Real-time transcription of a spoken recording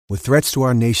With threats to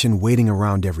our nation waiting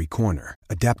around every corner,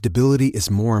 adaptability is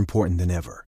more important than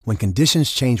ever. When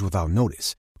conditions change without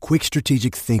notice, quick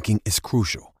strategic thinking is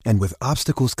crucial. And with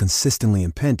obstacles consistently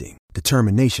impending,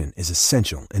 determination is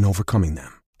essential in overcoming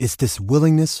them. It's this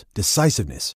willingness,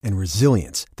 decisiveness, and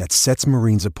resilience that sets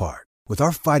Marines apart. With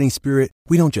our fighting spirit,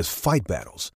 we don't just fight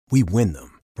battles, we win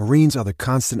them. Marines are the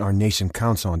constant our nation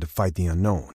counts on to fight the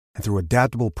unknown. And through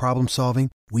adaptable problem solving,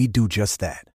 we do just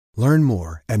that. Learn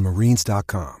more at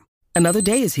marines.com. Another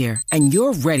day is here, and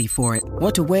you're ready for it.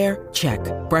 What to wear? Check.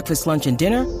 Breakfast, lunch, and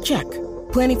dinner? Check.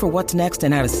 Planning for what's next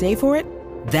and how to save for it?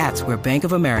 That's where Bank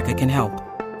of America can help.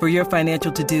 For your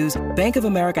financial to-dos, Bank of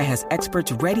America has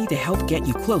experts ready to help get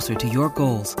you closer to your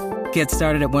goals. Get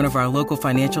started at one of our local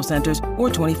financial centers or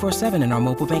 24/7 in our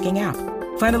mobile banking app.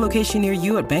 Find a location near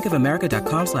you at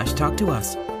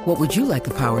bankofamerica.com/talktous. What would you like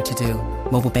the power to do?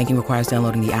 Mobile banking requires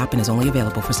downloading the app and is only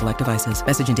available for select devices.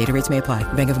 Message and data rates may apply.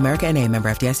 Bank of America NA, member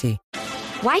FDIC.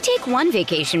 Why take one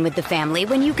vacation with the family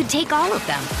when you could take all of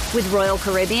them? With Royal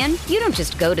Caribbean, you don't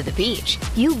just go to the beach.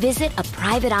 You visit a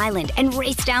private island and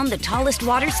race down the tallest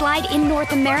water slide in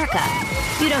North America.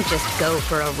 You don't just go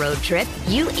for a road trip.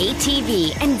 You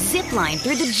ATV and zip line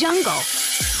through the jungle.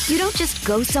 You don't just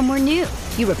go somewhere new.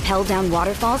 You rappel down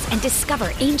waterfalls and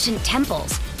discover ancient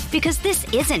temples. Because this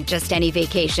isn't just any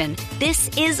vacation. This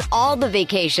is all the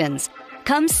vacations.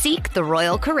 Come seek the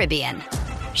Royal Caribbean.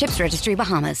 Ships Registry,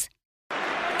 Bahamas.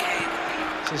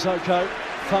 Sissoko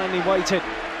finally waited.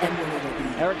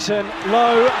 Eriksson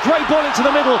low, great ball into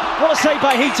the middle. What a save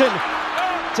by Heaton.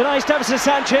 Tonight's Davinson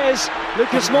Sanchez,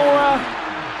 Lucas Moura,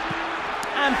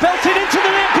 and belted into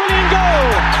the net. Brilliant goal.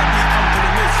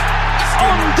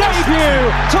 On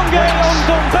debut, Tunge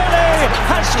Ndombele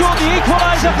has scored the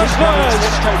equaliser for Spurs.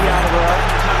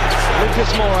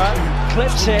 Lucas Moura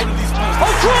clips it.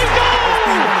 Oh, great goal!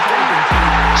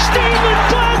 Stephen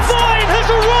Bergwijn has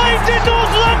arrived in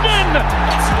North London.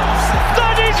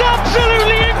 That is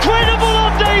absolutely incredible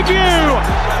on debut.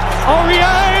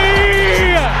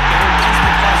 Aurier!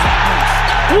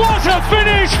 What a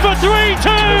finish for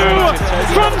 3-2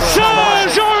 from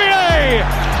Serge Aurier!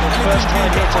 First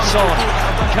time hit to Son.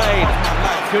 Kane.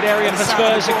 Good area for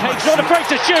Spurs, and Kane's not afraid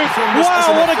to shoot.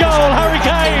 Wow, what a goal, Harry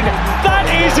Kane. That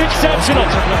is exceptional.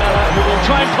 Lamela, who will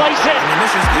try and place it.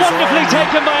 Wonderfully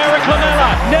taken by Eric Lamela.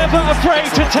 Never afraid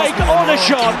to take on a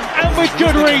shot, and with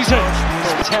good reason.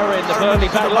 Terror in the Burnley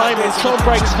back line, and Son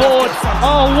breaks forward.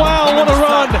 Oh wow, what a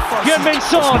run. Heung-min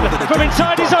Son from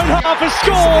inside his own half has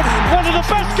scored one of the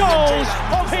best goals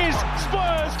of his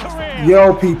Spurs career.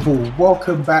 Yo people,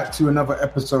 welcome back to another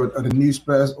episode of the New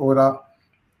Spurs Order.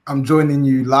 I'm joining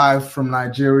you live from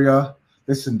Nigeria.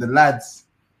 Listen, the lads,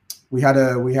 we had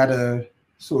a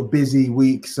sort of busy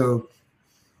week, so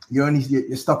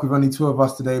you're stuck with only two of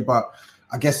us today. But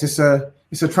I guess it's a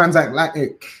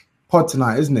transatlantic pod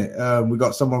tonight, isn't it? We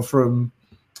got someone from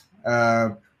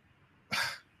an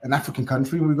African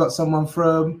country. We got someone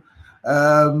from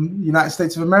United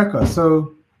States of America.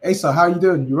 So, Asa, how you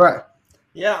doing? You right?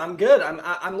 Yeah, I'm good.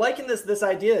 I'm liking this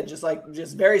idea.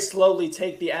 Just very slowly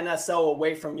take the NSL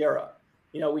away from Europe.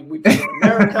 You know, we put it in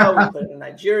America, we put it in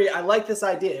Nigeria. I like this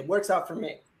idea. It works out for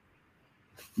me.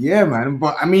 Yeah, man.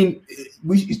 But I mean,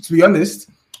 to be honest,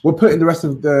 we're putting the rest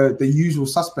of the usual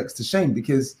suspects to shame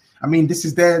because I mean, this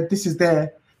is their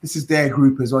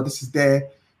group as well. This is their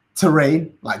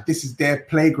terrain. Like this is their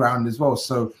playground as well.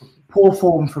 So poor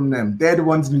form from them. They're the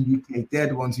ones in the UK. They're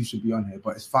the ones who should be on here.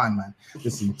 But it's fine, man.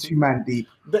 Listen, 2 man deep.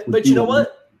 But you know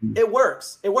what? It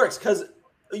works. It works because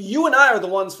you and I are the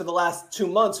ones for the last 2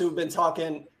 months who've been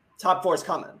talking top four's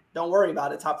coming. Don't worry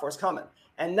about it. Top four's coming.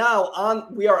 And now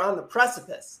we are on the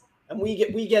precipice, and we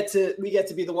get to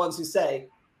be the ones who say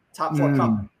top four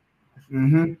coming.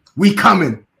 Mm-hmm. We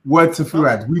coming. Word to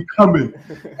Fuad. We coming.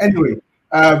 Anyway,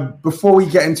 before we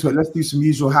get into it, let's do some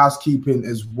usual housekeeping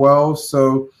as well.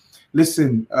 So,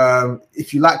 listen,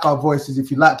 if you like our voices, if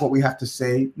you like what we have to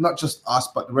say, not just us,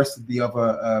 but the rest of the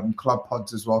other club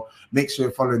pods as well, make sure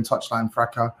you're following Touchline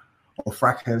Fracas or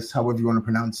Fracas, however you want to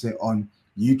pronounce it, on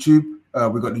YouTube.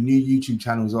 We've got the new YouTube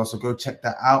channel as well, so go check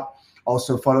that out.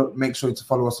 Also, make sure to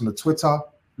follow us on the Twitter.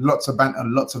 Lots of banter,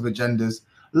 lots of agendas,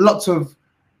 lots of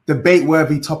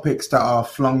debate-worthy topics that are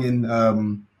flung in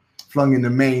the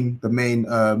main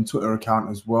Twitter account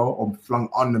as well, or flung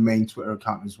on the main Twitter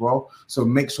account as well. So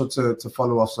make sure to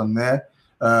follow us on there.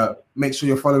 Make sure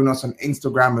you're following us on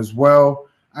Instagram as well.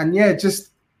 And yeah,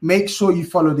 just make sure you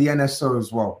follow the NSO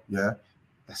as well. Yeah,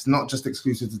 that's not just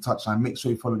exclusive to Touchline. Make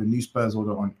sure you follow the New Spurs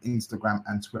Order on Instagram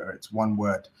and Twitter. It's one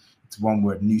word.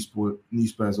 New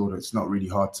Spurs Order. It's not really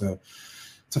hard to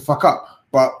fuck up.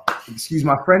 But excuse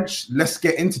my French, let's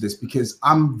get into this because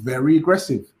I'm very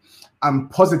aggressive. I'm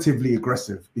positively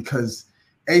aggressive because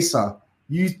Asa,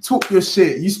 you talk your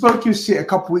shit. You spoke your shit a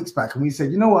couple weeks back, and we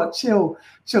said, you know what, chill.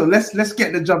 Let's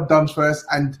get the job done first.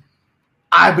 And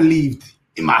I believed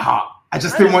in my heart. I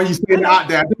just didn't want you saying it out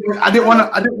there. I didn't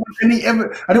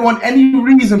want any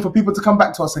reason for people to come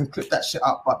back to us and clip that shit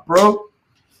up. But bro,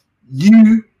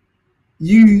 you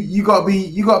gotta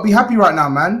be happy right now,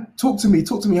 man. Talk to me.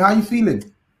 How you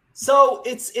feeling? So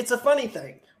it's a funny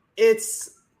thing.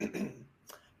 It's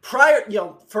prior,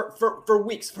 for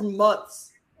weeks, for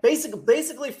months,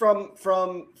 basically from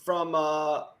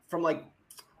like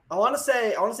I want to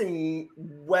say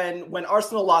when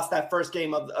Arsenal lost that first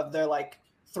game of their like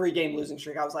 3-game losing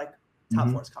streak, I was like, top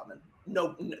four's coming.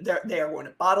 No, they are going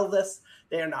to bottle this.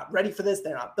 They are not ready for this.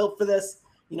 They're not built for this.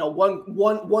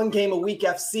 One game a week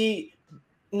FC,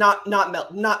 not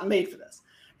made for this.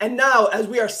 And now, as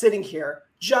we are sitting here,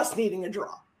 just needing a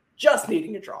draw,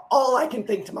 all I can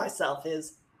think to myself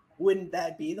is, wouldn't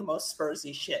that be the most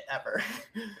Spursy shit ever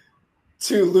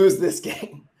to lose this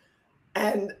game?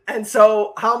 And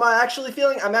so how am I actually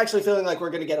feeling? I'm actually feeling like we're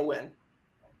going to get a win.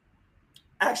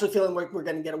 Actually feeling like we're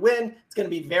going to get a win. It's going to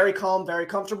be very calm, very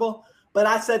comfortable. But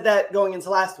I said that going into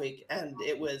last week, and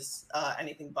it was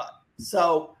anything but.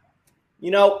 So,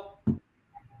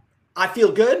 I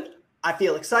feel good. I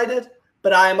feel excited,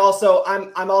 but I'm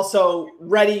also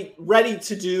ready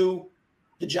to do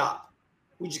the job.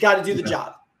 We just got to do the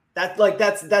job.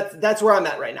 That's where I'm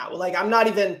at right now. Like I'm not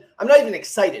even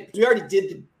excited. We already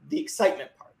did the excitement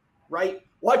part, right?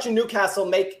 Watching Newcastle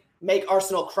make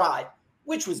Arsenal cry,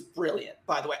 which was brilliant,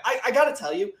 by the way. I got to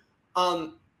tell you,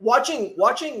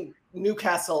 watching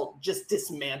Newcastle just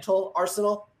dismantle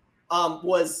Arsenal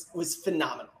was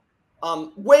phenomenal.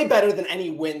 Way better than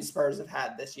any win Spurs have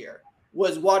had this year.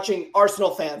 Was watching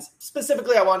Arsenal fans,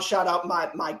 specifically I want to shout out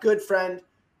my good friend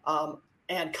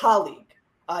and colleague,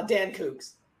 Dan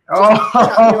Cougs.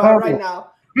 Shouting you out right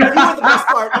now. He was the best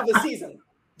part of the season.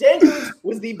 Dan Cougs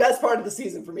was the best part of the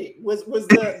season for me. Was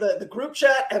the group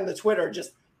chat and the Twitter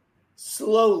just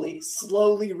slowly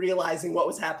realizing what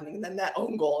was happening, and then that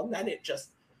own goal, and then it just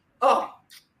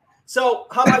So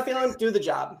how am I feeling? Do the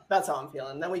job. That's how I'm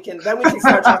feeling. Then we can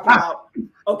start talking about,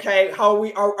 okay, how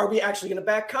are we actually going to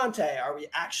back Conte? Are we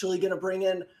actually going to bring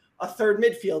in a third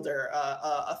midfielder,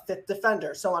 a fifth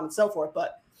defender, so on and so forth?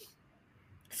 But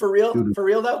for real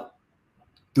though,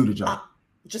 do the job.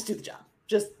 Just do the job.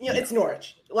 Just it's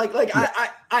Norwich.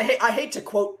 I hate to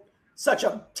quote such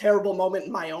a terrible moment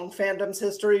in my own fandom's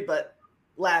history, but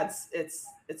lads, it's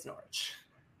Norwich.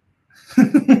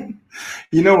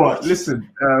 You know what? Listen,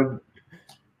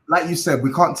 like you said,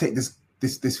 we can't take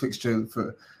this fixture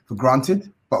for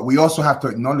granted, but we also have to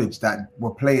acknowledge that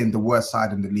we're playing the worst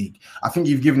side in the league. I think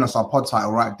you've given us our pod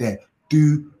title right there.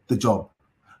 Do the job.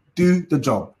 Do the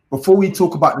job. Before we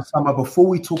talk about the summer, before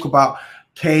we talk about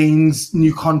Kane's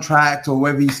new contract or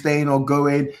whether he's staying or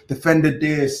going, defender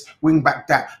this, wing back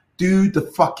that, do the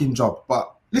fucking job.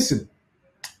 But listen,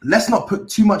 let's not put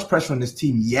too much pressure on this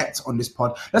team yet on this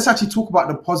pod. Let's actually talk about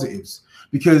the positives,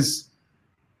 because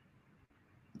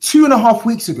 2.5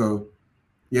 weeks ago,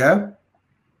 a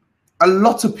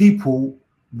lot of people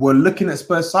were looking at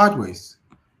Spurs sideways.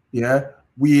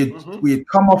 We had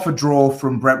come off a draw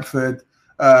from Brentford.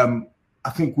 I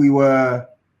think we were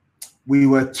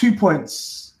 2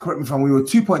 points. Correct me if I'm wrong. We were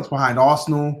 2 points behind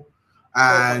Arsenal,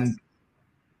 and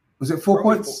was it 4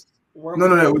 points?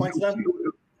 No.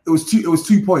 It was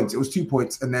 2 points. It was 2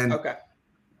 points, and then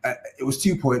it was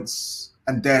 2 points,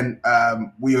 and then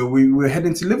we were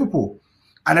heading to Liverpool,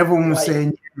 and everyone was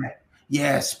saying,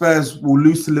 Spurs will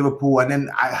lose to Liverpool, and then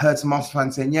I heard some Arsenal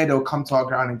fans saying, they'll come to our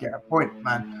ground and get a point,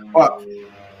 man. But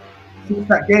since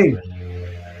that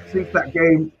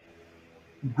game,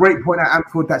 great point at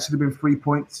Anfield, that should have been 3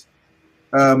 points.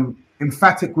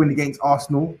 Emphatic win against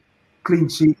Arsenal, clean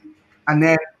sheet, and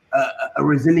then a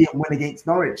resilient win against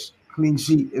Norwich, clean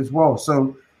sheet as well.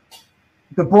 So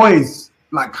the boys,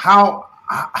 how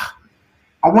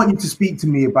I want you to speak to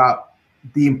me about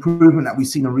the improvement that we've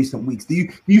seen in recent weeks. Do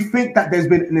you think that there's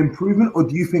been an improvement, or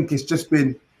do you think it's just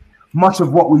been much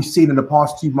of what we've seen in the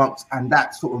past 2 months, and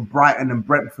that sort of Brighton and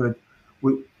Brentford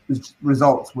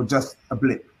results were just a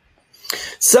blip?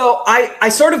 So I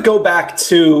sort of go back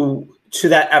to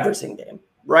that Everton game,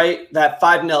 right? That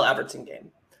 5-0 Everton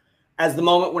game, as the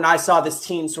moment when I saw this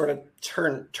team sort of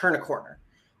turn a corner.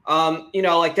 There'd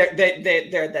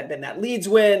been that Leeds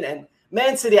win, and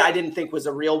Man City I didn't think was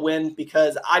a real win,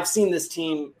 because I've seen this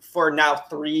team for now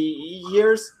 3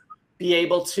 years be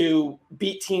able to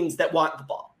beat teams that want the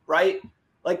ball, right?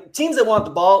 Like teams that want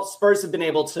the ball, Spurs have been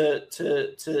able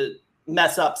to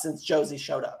mess up since Josie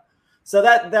showed up. So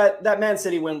that Man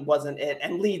City win wasn't it,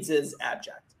 and Leeds is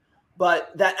abject.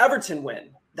 But that Everton win,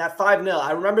 that 5-0,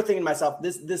 I remember thinking to myself,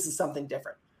 this is something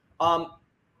different.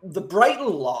 The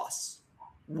Brighton loss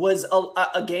was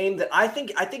a game that I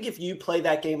think if you play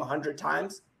that game 100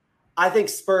 times, I think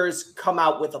Spurs come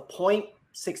out with a point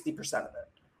 60% of it.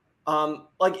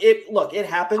 It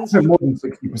happens. I think more than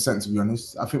 60%, to be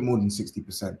honest. I think more than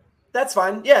 60%. That's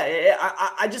fine. Yeah,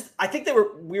 I think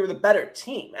we were the better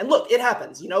team. And look, it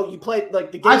happens. You play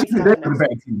like the game. I think they were the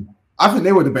better team. I think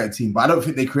they were the better team, but I don't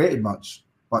think they created much.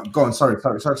 But go on, sorry.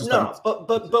 No, but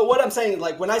what I'm saying,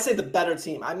 like when I say the better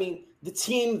team, I mean the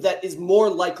team that is more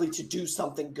likely to do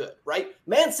something good, right?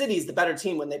 Man City is the better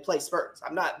team when they play Spurs.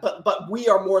 I'm not, but we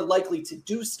are more likely to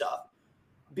do stuff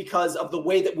because of the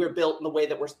way that we're built and the way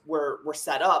that we're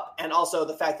set up, and also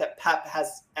the fact that Pep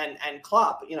has and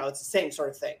Klopp, it's the same sort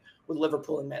of thing with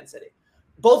Liverpool and Man City.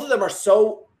 Both of them are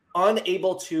so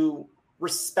unable to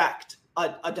respect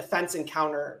a defense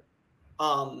encounter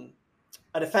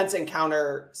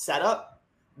setup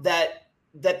that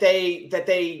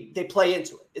they play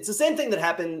into it. It's the same thing that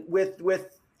happened with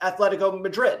Atletico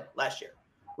Madrid last year,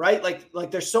 right?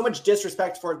 Like there's so much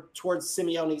disrespect towards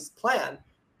Simeone's plan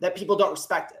that people don't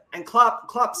respect it. And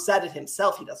Klopp said it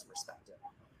himself, he doesn't respect it.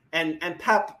 And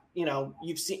Pep,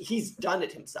 you've seen he's done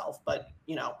it himself, but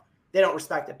they don't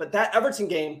respect it. But that Everton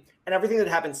game and everything that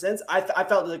happened since, I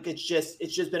felt like it's just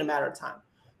been a matter of time,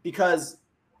 because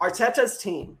Arteta's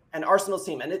team and Arsenal's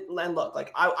team, and look,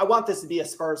 like I want this to be a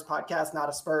Spurs podcast, not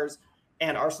a Spurs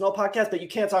and Arsenal podcast, but you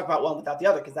can't talk about one without the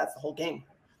other because that's the whole game,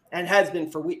 and has been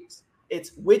for weeks.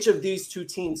 It's which of these two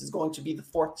teams is going to be the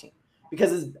fourth team,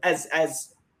 because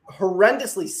as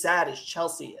horrendously sad as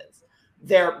Chelsea is,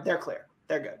 they're clear,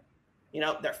 they're good.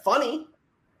 They're funny.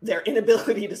 Their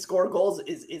inability to score goals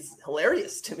is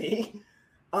hilarious to me.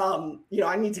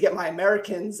 I need to get my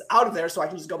Americans out of there so I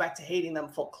can just go back to hating them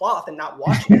full cloth and not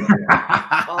watching them.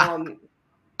 I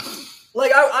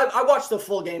watched the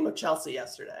full game of Chelsea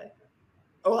yesterday.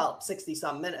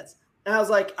 60-some minutes. And I was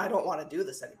like, I don't want to do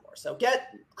this anymore. So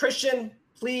get Christian,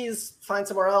 please find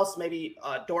somewhere else. Maybe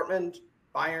Dortmund,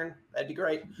 Bayern. That'd be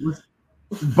great.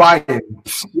 Bayern.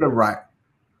 You're right.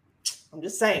 I'm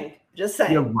just saying.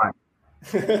 You're right.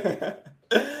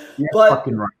 But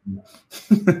fucking right.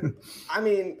 I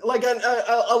mean, like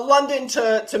a London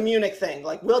to Munich thing.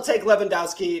 Like, we'll take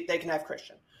Lewandowski. They can have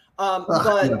Christian. But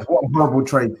what a horrible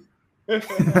trade. But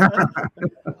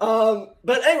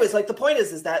anyways, like the point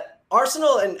is that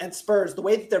Arsenal and Spurs, the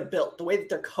way that they're built, the way that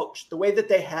they're coached, the way that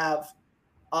they have,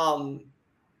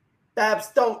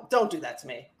 Babs, don't do that to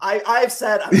me. I've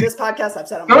said on this podcast, I've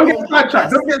said on don't get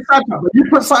sidetracked. But you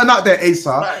put something out there, Asa.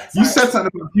 Sorry. You said something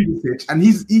about Pulisic, and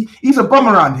he's a bum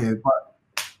around here. But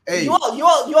hey, you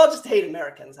all just hate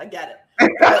Americans. I get it.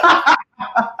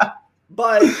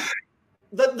 But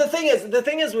the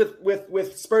thing is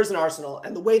with Spurs and Arsenal,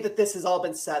 and the way that this has all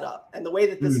been set up, and the way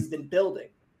that this has been building,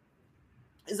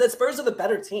 is that Spurs are the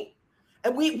better team.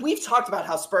 And we've talked about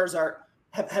how Spurs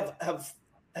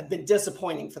have been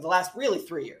disappointing for the last really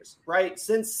 3 years, right?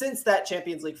 Since that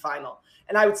Champions League final.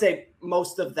 And I would say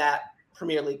most of that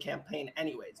Premier League campaign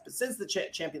anyways. But since the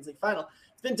Champions League final,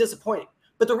 it's been disappointing.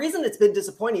 But the reason it's been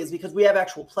disappointing is because we have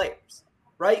actual players,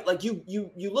 right? Like you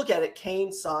look at it,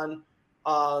 Kane, Son,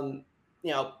 right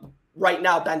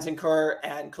now Bentancur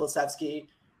and Kulusevski,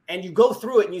 and you go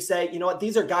through it and you say, you know what,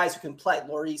 these are guys who can play.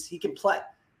 Lloris, he can play.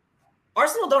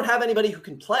 Arsenal don't have anybody who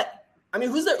can play. I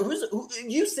mean, who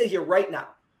you sit here right now?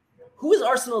 Who is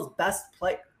Arsenal's best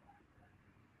player?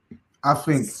 I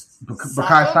think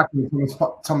Bukayo Saka and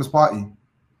Thomas Partey,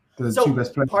 the two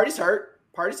best players. Partey's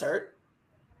hurt.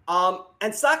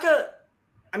 And Saka,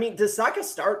 I mean, does Saka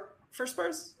start for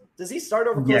Spurs? Does he start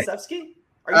over Kulusevski?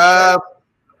 Are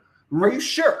you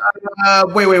sure?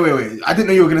 Wait. I didn't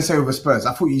know you were going to say over Spurs.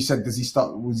 I thought you said, does he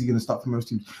start? Was he going to start for most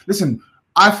teams? Listen,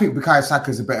 I think Bukayo Saka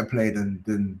is a better player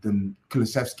than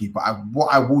Kulusevski. But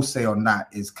what I will say on that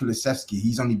is Kulusevski,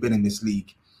 he's only been in this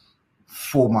league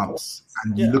 4 months,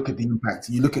 and you look at the impact.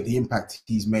 You look at the impact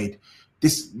he's made.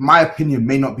 This, my opinion,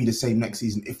 may not be the same next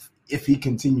season if he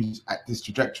continues at this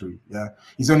trajectory. Yeah,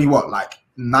 he's only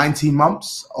 19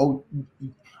 months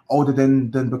older than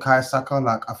Bukayo Saka.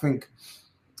 Like, I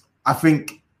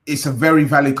think it's a very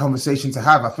valid conversation to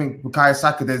have. I think Bukayo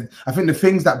Saka, I think the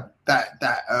things that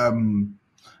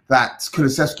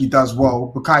Kulusevski does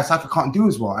well, Bukayo Saka can't do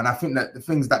as well. And I think that the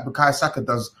things that Bukayo Saka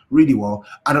does really well,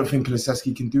 I don't think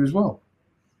Kulusevski can do as well.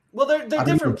 Well, they're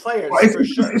different players, for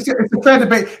sure. It's a fair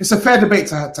debate. It's a fair debate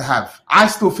to have. I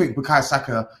still think Bukayo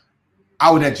Saka, I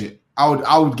would edge it.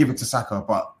 I would give it to Saka,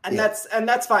 but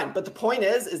that's fine. But the point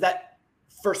is that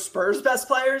for Spurs' best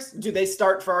players, do they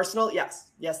start for Arsenal?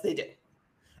 Yes, they do.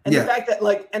 And the fact that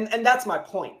like, and that's my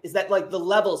point, is that like the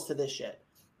levels to this shit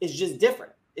is just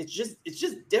different. It's just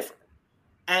different.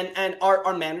 And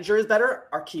our manager is better.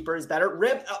 Our keeper is better.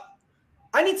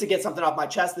 I need to get something off my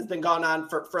chest that's been going on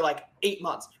for like 8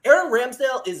 months. Aaron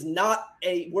Ramsdale is not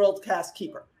a world-class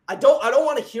keeper. I don't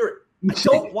want to hear it. I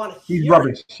don't want to hear it. He's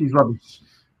rubbish. He's rubbish.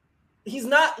 He's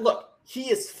not. Look,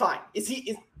 he is fine. Is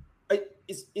he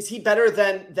better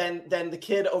than the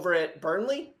kid over at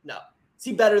Burnley? No. Is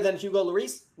he better than Hugo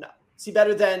Lloris? No. Is he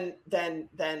better than David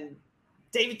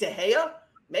De Gea?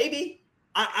 Maybe.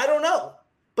 I don't know.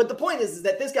 But the point is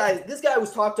that this guy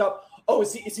was talked up. Oh,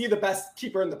 is he the best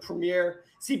keeper in the Premier?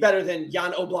 Is he better than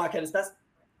Jan Oblak at his best?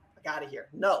 I got it here.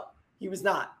 No, he was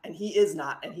not, and he is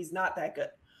not, and he's not that good.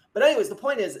 But anyways, the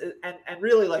point is, and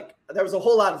really, like, there was a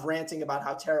whole lot of ranting about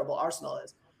how terrible Arsenal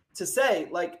is. To say,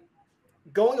 like,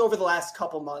 going over the last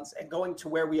couple months and going to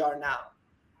where we are now,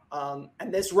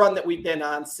 and this run that we've been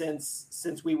on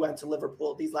since we went to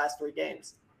Liverpool, these last 3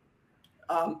 games,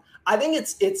 I think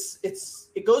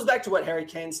it goes back to what Harry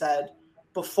Kane said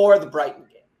before the Brighton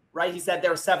game, right? He said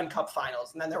there were 7 cup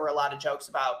finals, and then there were a lot of jokes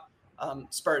about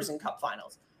Spurs in cup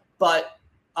finals. But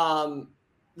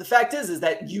the fact is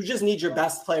that you just need your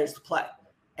best players to play.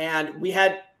 And we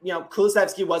had,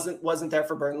 Kulusevski wasn't there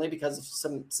for Burnley because of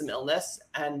some illness,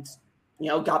 and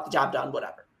got the job done,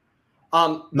 whatever.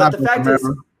 But the fact is,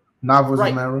 Navas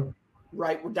right, Romero.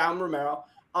 Right, we're down Romero.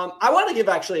 I want to give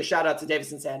actually a shout out to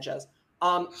Davinson Sanchez.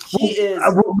 He is.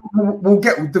 We'll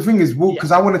get the thing is,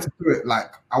 because I wanted to do it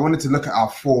I wanted to look at our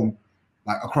form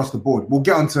across the board. We'll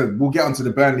get onto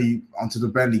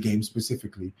the Burnley game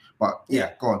specifically. But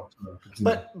yeah, go on.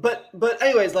 But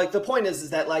anyways, like the point is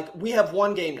that like we have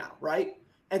 1 game now, right?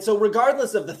 And so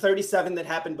regardless of the 37 that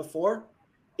happened before,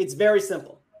 it's very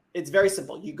simple. It's very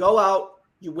simple. You go out,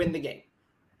 you win the game,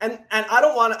 and I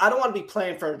don't want to be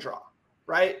playing for a draw,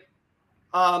 right?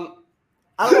 I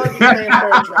don't want to be playing for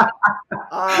a draw.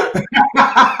 All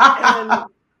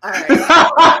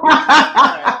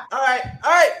right,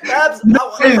 Babs.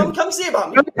 Come see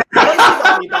about me.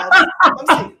 Babs. Come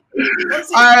see.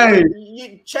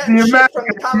 You chat shit from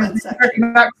the comment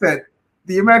section.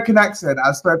 The American accent.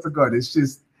 I swear to God, it's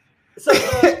just. So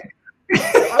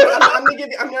I'm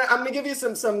gonna give you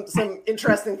some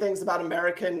interesting things about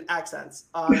American accents.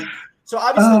 So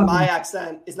obviously my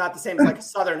accent is not the same as like a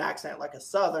Southern accent,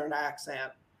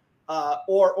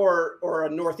 or a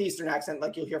Northeastern accent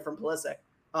like you'll hear from Pulisic.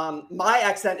 My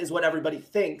accent is what everybody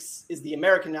thinks is the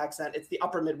American accent. It's the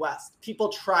upper Midwest. People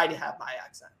try to have my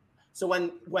accent. So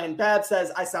when Bab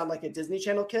says I sound like a Disney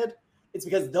Channel kid, it's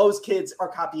because those kids are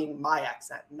copying my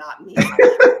accent, not me.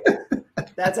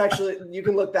 That's actually, you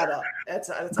can look that up.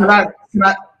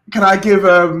 Can I give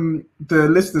the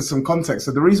listeners some context?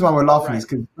 So the reason why we're laughing is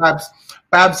because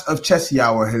Babs of Chessy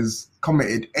Hour has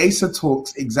commented, Asa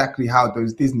talks exactly how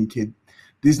those Disney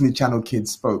Channel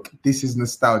kids spoke. This is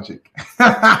nostalgic.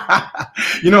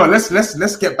 Let's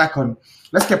get back on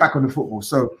the football.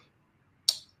 So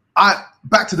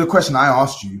back to the question I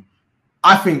asked you.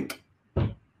 I think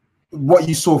what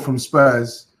you saw from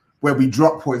Spurs, where we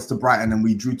dropped points to Brighton and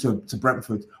we drew to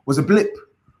Brentford, was a blip.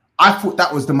 I thought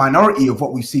that was the minority of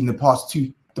what we've seen the past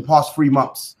 3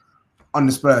 months on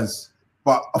the Spurs.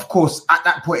 But of course, at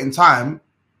that point in time,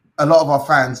 a lot of our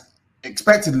fans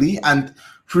expectedly and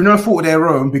through no fault of their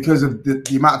own, because of the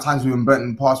amount of times we were burnt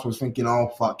in the past, was thinking, oh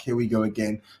fuck, here we go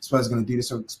again. Spurs are going to do this,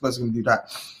 Spurs are going to do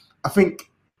that. I think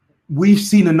we've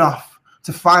seen enough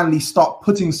to finally start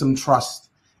putting some trust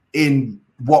in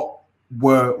what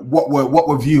we're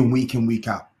viewing week in, week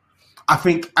out. I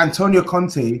think Antonio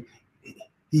Conte,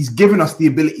 he's given us the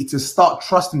ability to start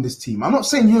trusting this team. I'm not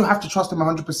saying you have to trust him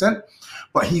 100%,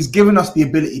 but he's given us the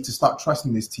ability to start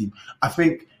trusting this team. I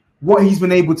think what he's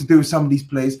been able to do with some of these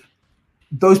players,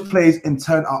 those players in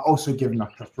turn are also giving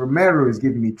us trust. Romero is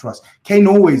giving me trust. Kane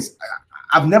always,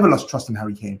 I've never lost trust in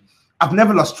Harry Kane. I've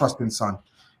never lost trust in Son.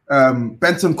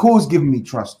 Bentancur's giving me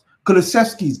trust.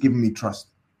 Kulusevski's giving me trust.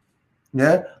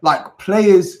 Yeah, like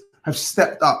players have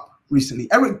stepped up recently.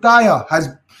 Eric Dyer has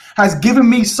given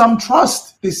me some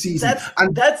trust this season.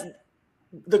 That's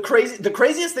the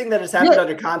craziest thing that has happened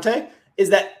under Conte is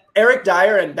that Eric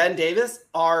Dyer and Ben Davis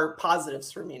are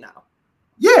positives for me now.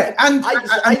 Yeah, and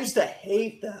I used to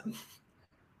hate them.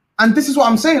 And this is what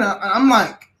I'm saying. I'm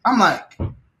like,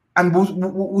 and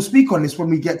we'll speak on this when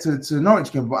we get to the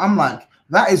Norwich game. But I'm like,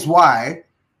 that is why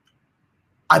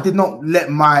I did not let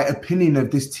my opinion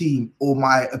of this team or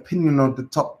my opinion on the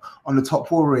top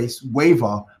 4 race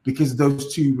waver because of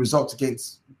those 2 results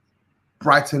against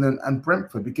Brighton and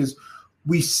Brentford. Because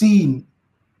we've seen,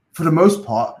 for the most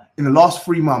part, in the last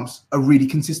 3 months, a really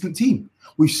consistent team.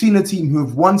 We've seen a team who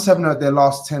have won 7 of their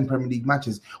last 10 Premier League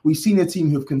matches. We've seen a team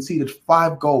who have conceded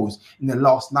 5 goals in their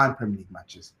last 9 Premier League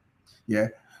matches. Yeah.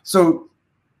 So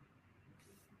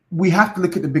we have to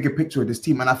look at the bigger picture of this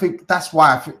team. And I think that's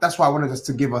why I wanted us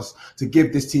to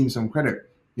give this team some credit.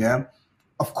 Yeah.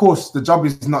 Of course, the job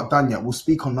is not done yet. We'll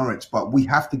speak on Norwich, but we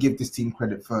have to give this team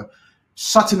credit for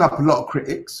shutting up a lot of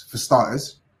critics, for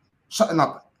starters, shutting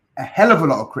up a hell of a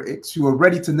lot of critics who are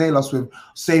ready to nail us with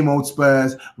same old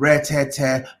Spurs, rare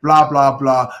tear, blah, blah,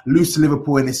 blah, lose to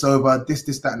Liverpool and it's over, this,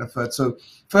 that, and the third. So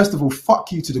first of all,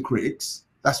 fuck you to the critics.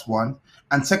 That's one.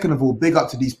 And second of all, big up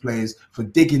to these players for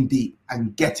digging deep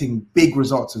and getting big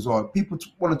results as well. People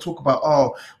want to talk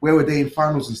about, where were they in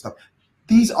finals and stuff?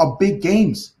 These are big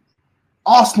games.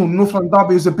 Arsenal, North London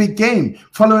Derby was a big game.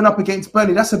 Following up against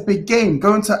Burnley, that's a big game.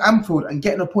 Going to Anfield and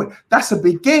getting a point, that's a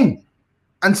big game.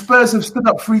 And Spurs have stood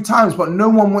up 3 times, but no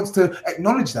one wants to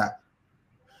acknowledge that.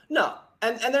 No,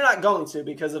 and they're not going to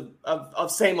because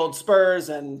of same old Spurs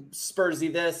and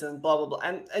Spursy this and blah, blah, blah.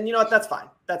 And you know what? That's fine.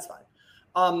 That's fine.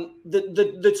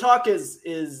 The talk is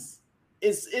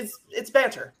it's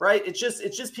banter, right? It's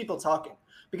just people talking.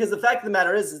 Because the fact of the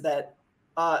matter is that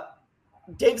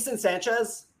Davinson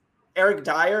Sanchez, Eric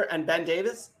Dyer, and Ben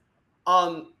Davies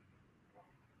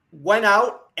went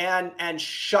out and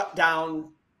shut down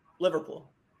Liverpool.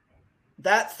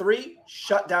 That 3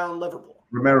 shut down Liverpool.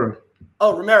 Romero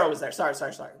was there. Sorry.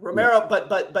 Romero, yeah.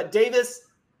 but Davis.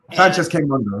 Sanchez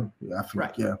came under. Yeah, I think.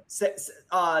 Right. Yeah.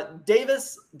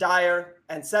 Davis, Dyer,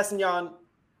 and Sessegnon,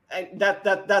 and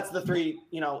that's the 3.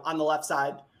 On the left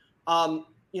side. And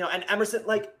Emerson,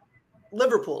 like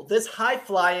Liverpool, this high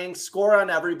flying, score on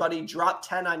everybody, drop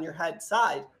 10 on your head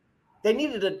side. They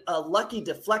needed a lucky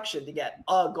deflection to get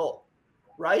a goal,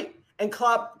 right? And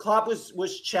Klopp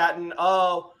was chatting,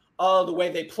 the way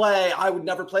they play, I would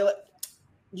never play like.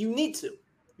 You need to.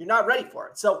 You're not ready for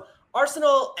it. So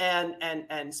Arsenal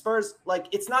and Spurs, like,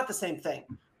 it's not the same thing.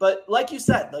 But like you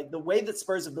said, like the way that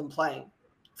Spurs have been playing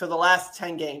for the last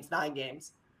 10 games, 9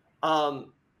 games,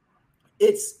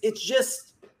 it's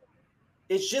just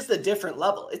a different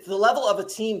level. It's the level of a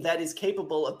team that is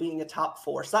capable of being a top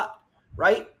 4 side,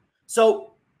 right?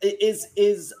 So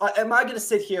am I going to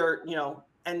sit here,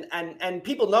 and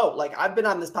people know, like, I've been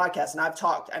on this podcast and I've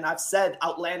talked and I've said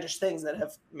outlandish things that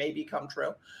have maybe come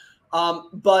true.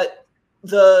 But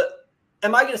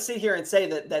am I going to sit here and say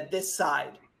that this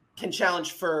side can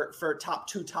challenge for top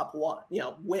 2, top 1,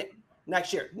 win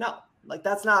next year? No, like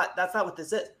that's not what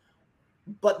this is.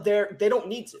 But they don't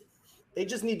need to. They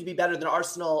just need to be better than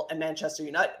Arsenal and Manchester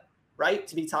United, right?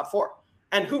 To be top 4.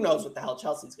 And who knows what the hell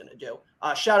Chelsea's going to do.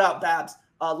 Shout out Babs.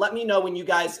 Let me know when you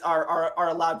guys are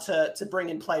allowed to bring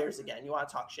in players again. You want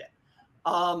to talk shit.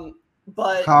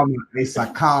 But calma,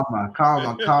 Lisa, calma.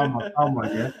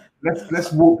 Yeah.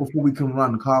 Let's walk before we can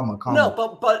run. Calma. No,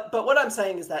 but what I'm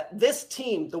saying is that this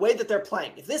team, the way that they're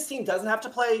playing, if this team does have to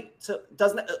play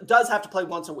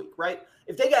once a week, right?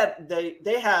 If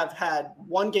they have had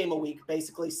 1 game a week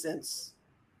basically since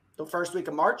the first week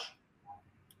of March,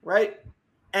 right?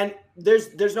 And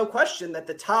there's no question that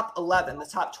the top 11, the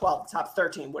top 12, the top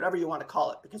 13, whatever you want to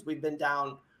call it, because we've been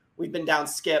down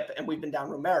Skip and we've been down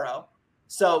Romero.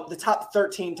 So the top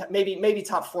 13, maybe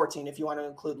top 14 if you want to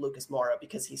include Lucas Moura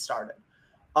because he started.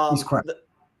 He's crap.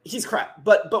 He's crap.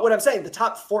 But what I'm saying, the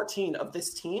top 14 of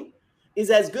this team is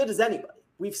as good as anybody.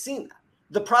 We've seen that.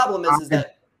 The problem is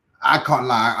that I can't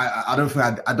lie. I don't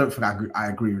think I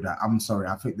agree with that. I'm sorry.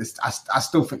 I think this. I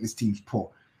still think this team's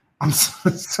poor. I'm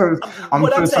saying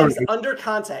is under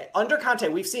Conte,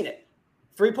 we've seen it.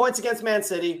 3 points against Man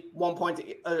City, 1 point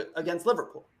against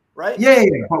Liverpool, right? Yeah.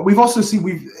 But we've also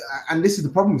seen and this is the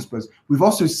problem with Spurs. We've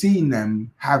also seen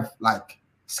them have like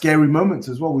scary moments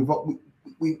as well.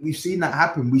 We've seen that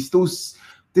happen.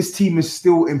 This team is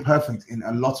still imperfect in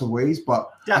a lot of ways, but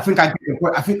definitely.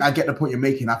 I think I get the point you're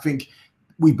making. I think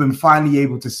we've been finally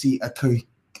able to see a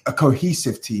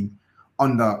cohesive team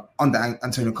under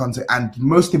Antonio Conte, and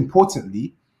most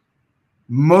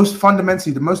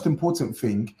fundamentally, the most important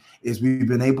thing is we've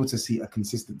been able to see a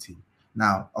consistent team.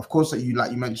 Now, of course, like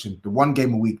you mentioned, the 1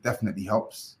 game a week definitely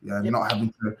helps. Yeah, yep. Not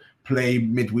having to play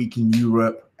midweek in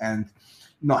Europe and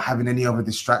not having any other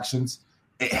distractions,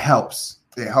 it helps.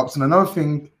 It helps, and another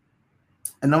thing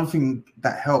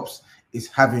that helps is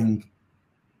having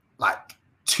like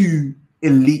 2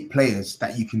 elite players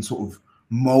that you can sort of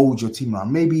mold your team around,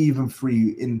 maybe even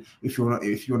 3 if you want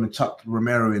to chuck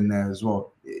Romero in there as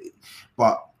well.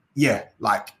 But yeah,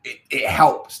 like it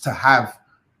helps to have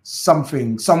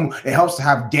it helps to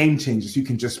have game changers who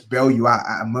can just bail you out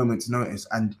at a moment's notice,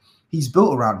 and he's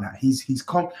built around that.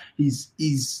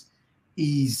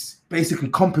 he's basically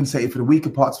compensated for the weaker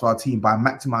parts of our team by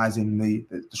maximizing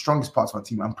the strongest parts of our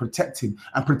team and protecting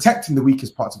the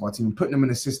weakest parts of our team and putting them in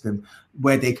a system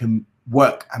where they can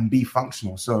work and be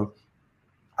functional. So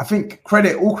I think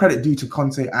all credit due to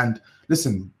Conte. And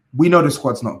listen, we know the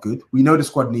squad's not good. We know the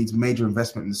squad needs major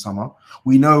investment in the summer.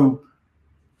 We know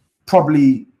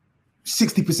probably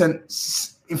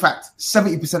 60%, in fact,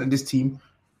 70% of this team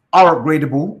are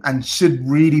upgradable and should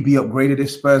really be upgraded if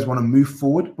Spurs want to move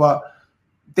forward. But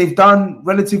they've done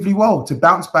relatively well to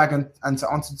bounce back and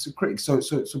to answer to critics. So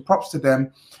props to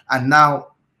them. And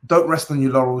now don't rest on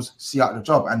your laurels, see out the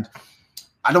job. And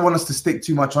I don't want us to stick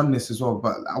too much on this as well,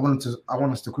 but I want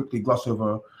us to quickly gloss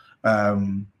over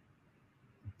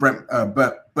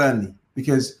Burnley,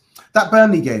 because that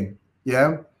Burnley game,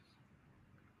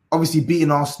 obviously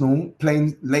beating Arsenal,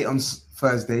 playing late on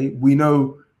Thursday. We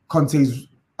know Conte's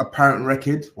apparent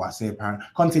record. Well, I say apparent.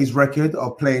 Conte's record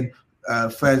of playing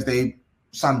Thursday,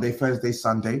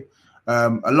 Sunday.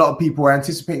 A lot of people are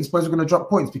anticipating Spurs are going to drop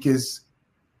points because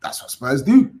that's what Spurs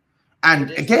do.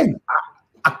 And again,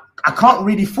 I can't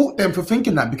really fault them for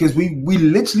thinking that, because we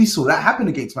literally saw that happen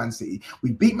against Man City.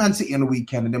 We beat Man City on the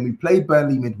weekend, and then we played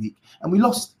Burnley midweek, and we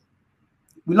lost.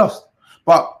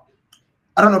 But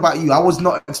I don't know about you. I was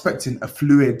not expecting a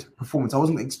fluid performance. I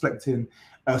wasn't expecting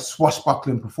a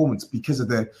swashbuckling performance because of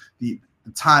the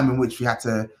time in which we had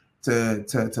to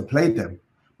play them.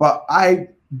 But I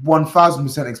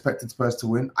 1,000% expected Spurs to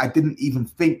win. I didn't even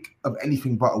think of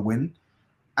anything but a win.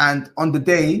 And on the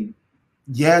day,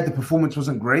 the performance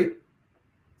wasn't great,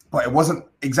 but it wasn't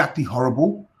exactly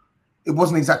horrible.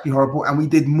 And we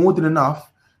did more than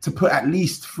enough to put at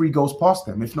least 3 goals past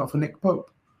them, if not for Nick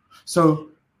Pope.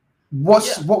 So what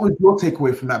was your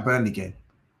takeaway from that Burnley game?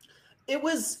 It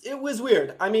was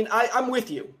weird. I mean, I'm with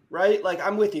you, right? Like,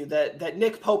 I'm with you that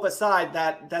Nick Pope aside,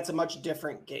 that's a much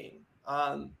different game.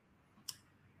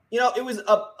 It was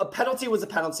a penalty was a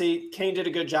penalty. Kane did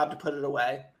a good job to put it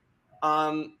away.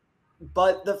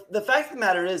 But the fact of the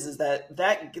matter is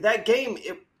that game,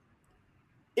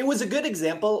 it was a good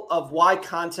example of why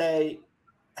Conte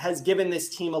has given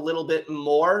this team a little bit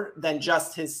more than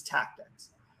just his tactics.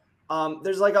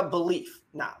 There's like a belief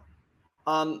now.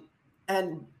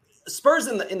 And Spurs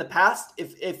in the past,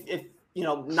 if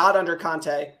not under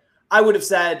Conte, I would have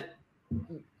said,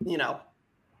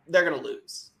 they're going to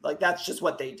lose. Like, that's just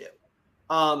what they do.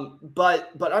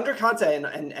 But under Conte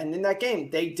and in that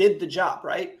game, they did the job,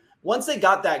 right? Once they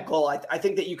got that goal, I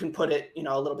think that you can put it,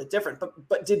 a little bit different.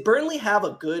 But did Burnley have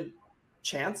a good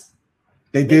chance?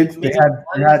 They did. They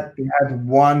had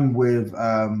one with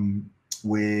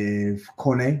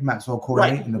Cornet, Maxwell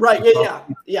Cornet. Right.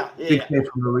 Yeah. Big play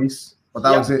from Lloris, but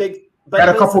that was it. They had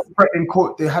a couple of threatening.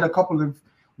 They had a couple of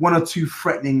 1 or 2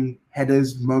 threatening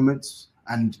headers moments,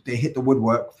 and they hit the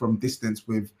woodwork from distance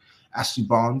with Ashley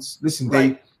Barnes. Listen,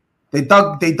 they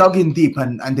dug in deep,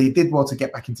 and they did well to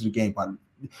get back into the game. But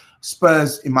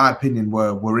Spurs, in my opinion,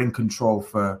 were in control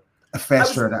for a fair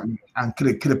share of that, and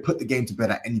could have put the game to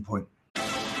bed at any point.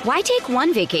 Why take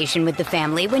one vacation with the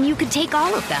family when you could take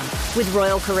all of them? With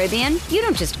Royal Caribbean, you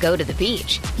don't just go to the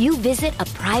beach. You visit a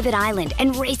private island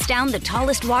and race down the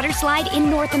tallest water slide in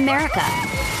North America.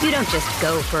 You don't just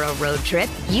go for a road trip.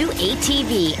 You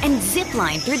ATV and zip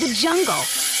line through the jungle.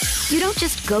 You don't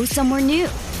just go somewhere new.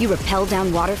 You rappel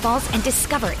down waterfalls and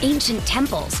discover ancient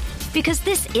temples. Because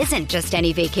this isn't just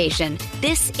any vacation.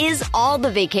 This is all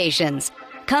the vacations.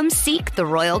 Come seek the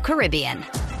Royal Caribbean.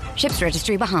 Ships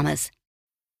Registry, Bahamas.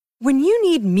 When you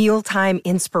need mealtime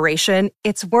inspiration,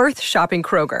 it's worth shopping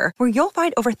Kroger, where you'll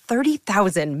find over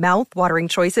 30,000 mouth-watering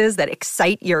choices that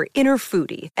excite your inner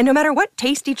foodie. And no matter what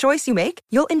tasty choice you make,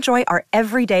 you'll enjoy our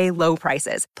everyday low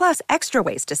prices, plus extra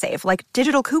ways to save, like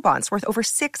digital coupons worth over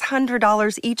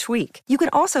 $600 each week. You can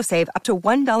also save up to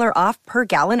 $1 off per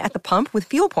gallon at the pump with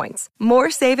fuel points.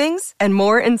 More savings and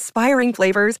more inspiring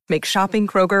flavors make shopping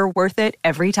Kroger worth it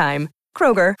every time.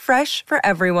 Kroger, fresh for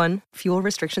everyone. Fuel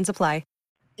restrictions apply.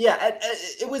 Yeah,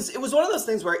 it was one of those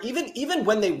things where even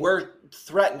when they were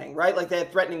threatening, right? Like they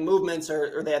had threatening movements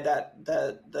or they had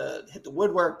the hit the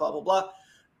woodwork, blah, blah, blah.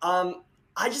 I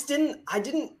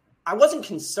wasn't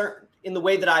concerned in the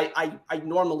way that I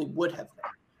normally would have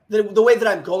been. The way that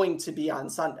I'm going to be on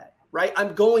Sunday, right?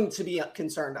 I'm going to be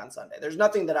concerned on Sunday. There's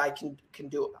nothing that I can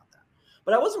do about that.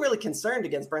 But I wasn't really concerned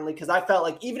against Burnley because I felt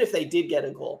like even if they did get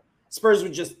a goal, Spurs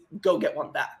would just go get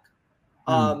one back.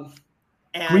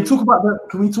 Can we talk about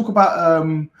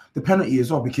the penalty as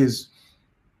well? Because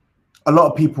a lot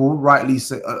of people rightly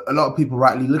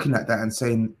looking at that and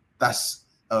saying that's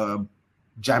a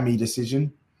jammy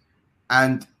decision,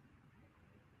 and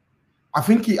I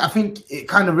think it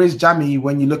kind of is jammy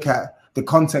when you look at the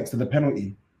context of the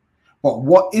penalty. But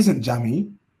what isn't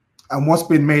jammy, and what's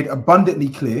been made abundantly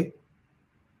clear,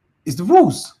 is the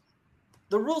rules.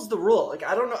 The rule's the rule. Like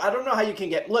I don't know how you can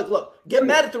get get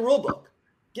mad at the rule book.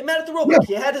 Get mad at the rule book.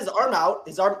 He had his arm out.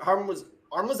 His arm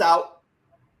was out.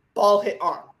 Ball hit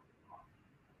arm.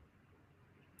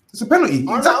 It's a penalty.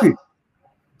 Arm exactly. Out,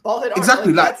 ball hit arm.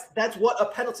 Exactly. That's what a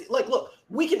penalty. Like, look,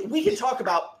 we can talk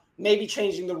about maybe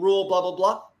changing the rule, blah blah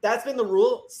blah. That's been the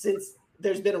rule since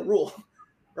there's been a rule,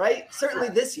 right? Certainly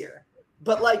this year.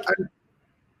 But like,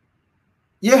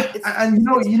 yeah, and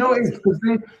you know it is because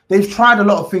they've tried a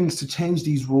lot of things to change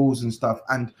these rules and stuff.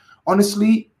 And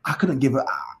honestly, I couldn't give it.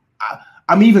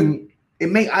 I'm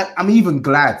even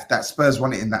glad that Spurs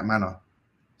won it in that manner,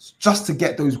 just to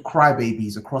get those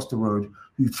crybabies across the road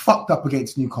who fucked up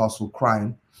against Newcastle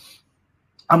crying.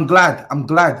 I'm glad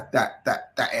that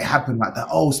it happened like that.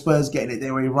 Oh, Spurs getting it,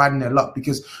 they were riding their luck,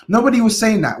 because nobody was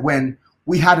saying that when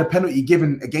we had a penalty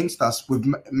given against us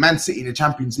with Man City in the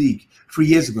Champions League 3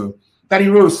 years ago. Danny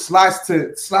Rose slides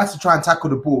to try and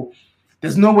tackle the ball.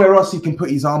 There's nowhere else he can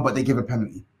put his arm, but they give a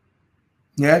penalty.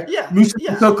 Yeah? Moussa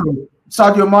Sissoko,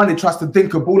 Sadio Mane tries to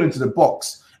dink a ball into the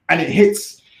box and it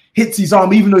hits his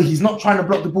arm, even though he's not trying to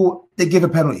block the ball, they give a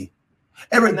penalty.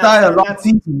 Eric Dyer last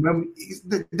season,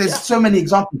 there's so many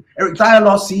examples. Eric Dyer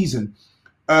last season,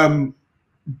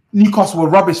 Newcastle were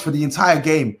rubbish for the entire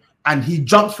game, and he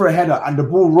jumps for a header and the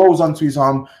ball rolls onto his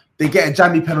arm. They get a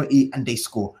jammy penalty and they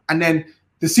score. And then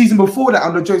the season before that,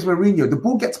 under Jose Mourinho, the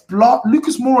ball gets blocked.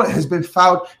 Lucas Moura has been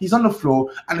fouled. He's on the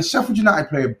floor, and the Sheffield United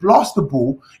player blasts the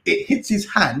ball. It hits his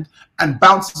hand and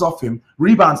bounces off him,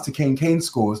 rebounds to Kane. Kane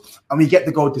scores, and we get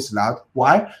the goal disallowed.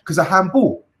 Why? Because a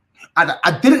handball. And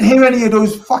I didn't hear any of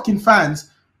those fucking fans,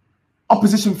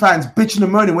 opposition fans, bitching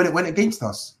and moaning when it went against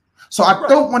us. So I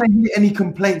don't want to hear any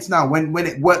complaints now when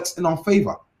it works in our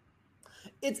favor.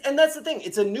 And that's the thing.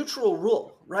 It's a neutral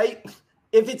rule, right?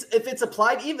 If it's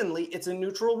applied evenly, it's a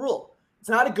neutral rule. It's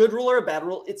not a good rule or a bad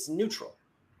rule. It's neutral.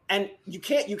 And you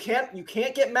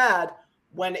can't get mad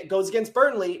when it goes against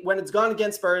Burnley, when it's gone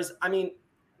against Spurs. I mean,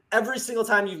 every single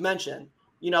time you've mentioned,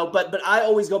 but I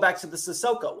always go back to the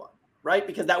Sissoko one, right?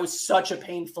 Because that was such a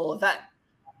painful event.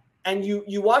 And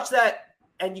you watch that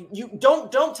and you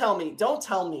don't tell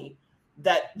me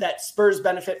that Spurs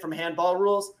benefit from handball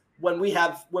rules when we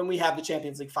have the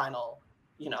Champions League final,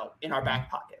 in our back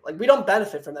pocket. Like, we don't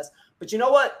benefit from this. But you know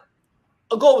what?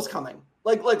 A goal was coming.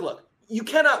 Like, look, you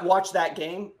cannot watch that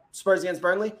game, Spurs against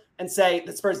Burnley, and say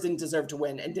that Spurs didn't deserve to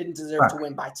win and didn't deserve to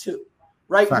win by 2,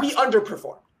 right? We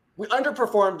underperformed. We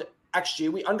underperformed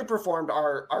XG. We underperformed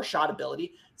our shot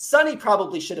ability. Sonny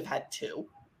probably should have had 2.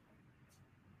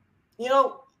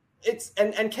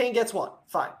 And Kane gets 1.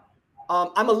 Fine.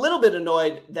 I'm a little bit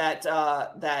annoyed that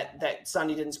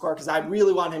Sonny didn't score, because I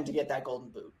really want him to get that golden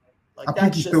boot. I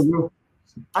think he still will.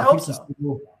 I hope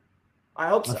so. I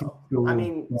hope so. I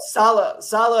mean,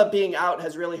 Salah being out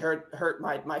has really hurt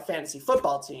my fantasy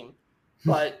football team,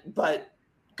 but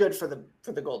good for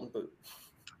the golden boot.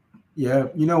 Yeah,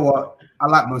 you know what? I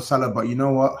like Mo Salah, but you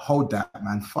know what? Hold that,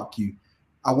 man. Fuck you.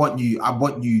 I want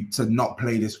you to not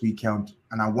play this weekend,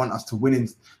 and I want us to win,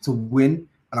 and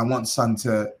I want Son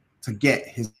to get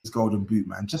his golden boot,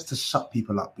 man, just to shut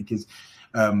people up, because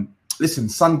listen,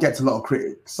 Son gets a lot of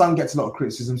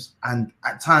criticisms, and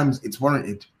at times it's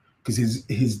warranted because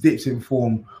his dips in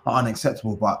form are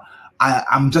unacceptable. But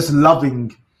I'm just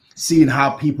loving seeing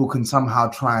how people can somehow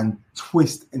try and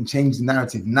twist and change the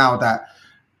narrative now that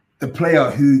the player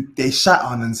who they shat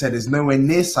on and said is nowhere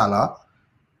near Salah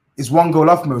is 1 goal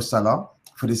off Mo Salah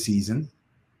for the season.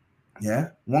 Yeah,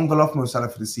 1 goal off Mo Salah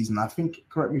for the season. I think,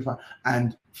 correct me if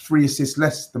and 3 assists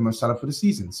less than Mo Salah for the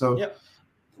season. So. Yep.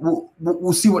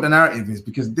 We'll see what the narrative is,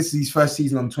 because this is his first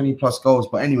season on 20 plus goals.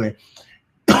 But anyway,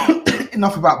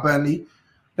 enough about Burnley.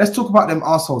 Let's talk about them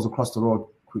arseholes across the road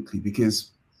quickly,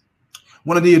 because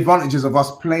one of the advantages of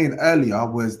us playing earlier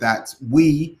was that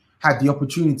we had the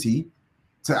opportunity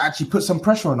to actually put some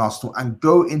pressure on Arsenal and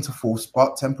go into 4th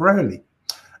spot temporarily.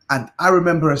 And I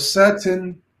remember a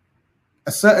certain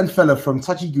fella from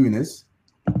Touchy Gooners,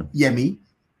 Yemi,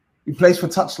 who plays for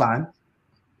Touchline,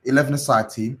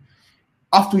 11-a-side team.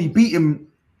 After we beat him,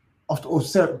 after we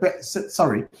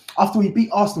beat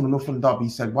Arsenal in the North London derby, he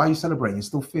said, "Why are you celebrating? You're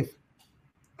still 5th."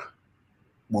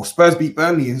 Well, Spurs beat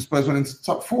Burnley and Spurs went into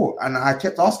top 4. And I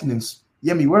kept asking him,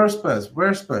 "Yemi, where are Spurs? Where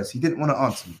are Spurs?" He didn't want to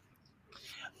answer me.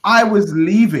 I was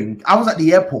leaving. I was at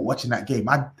the airport watching that game.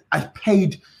 I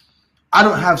paid. I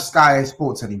don't have Sky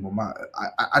Sports anymore.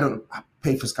 I don't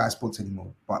pay for Sky Sports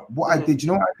anymore. But what I did, you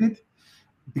know what I did?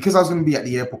 Because I was going to be at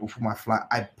the airport before my flight,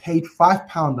 I paid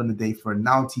 £5 on the day for a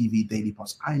Now TV Daily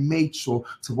Pass. I made sure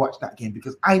to watch that game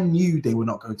because I knew they were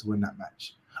not going to win that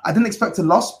match. I didn't expect a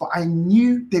loss, but I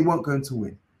knew they weren't going to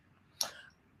win.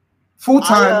 Full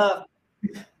time.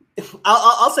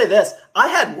 I'll say this. I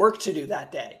had work to do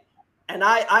that day. And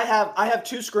I have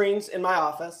 2 screens in my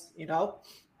office, you know.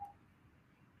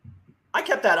 I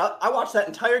kept that up. I watched that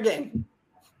entire game.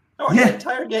 The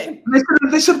entire game.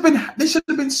 They should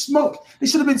have been smoked.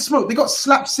 They got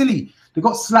slapped silly.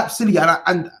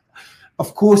 And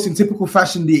of course, in typical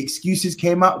fashion, the excuses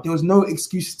came out. There was no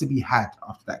excuses to be had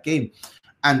after that game.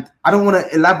 And I don't want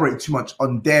to elaborate too much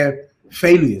on their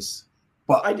failures,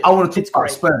 but I want to talk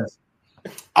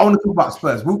about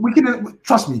Spurs. We can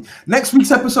trust me. Next week's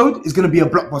episode is going to be a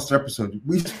blockbuster episode.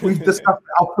 We've discussed it.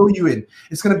 I'll fill you in.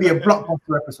 It's going to be a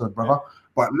blockbuster episode, brother.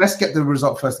 But let's get the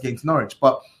result first against Norwich.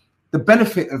 But the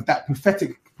benefit of that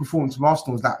pathetic performance from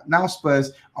Arsenal is that now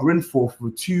Spurs are in fourth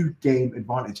with a 2-game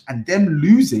advantage, and them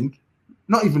losing,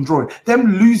 not even drawing,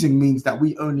 them losing means that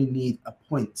we only need a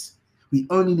point. We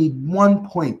only need 1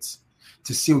 point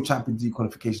to seal Champions League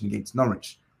qualification against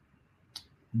Norwich.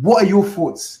 What are your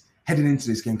thoughts heading into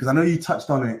this game? Because I know you touched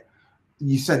on it.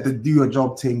 You said the do your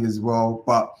job thing as well,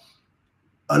 but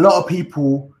a lot of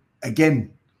people,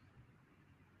 again,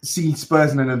 see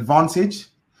Spurs in an advantage,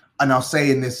 and I'll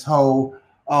say in this whole,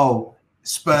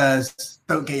 Spurs,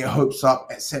 don't get your hopes up,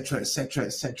 etc., etc.,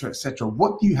 etc., etc.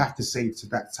 What do you have to say to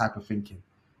that type of thinking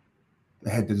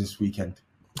ahead of this weekend?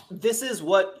 This is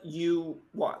what you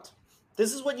want.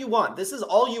 This is what you want. This is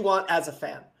all you want as a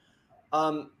fan.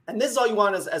 And this is all you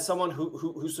want as someone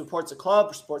who supports a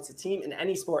club or supports a team in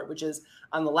any sport, which is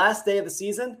on the last day of the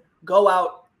season, go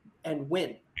out and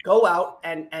win. Go out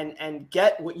and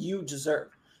get what you deserve.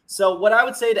 So what I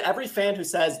would say to every fan who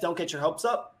says, don't get your hopes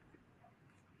up,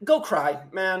 go cry,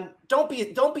 man. Don't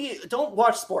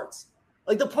watch sports.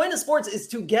 Like, the point of sports is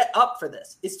to get up for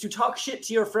this, is to talk shit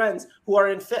to your friends who are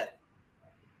in 5th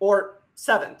or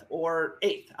 7th or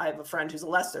 8th. I have a friend who's a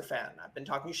Leicester fan. I've been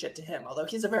talking shit to him, although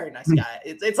he's a very nice guy.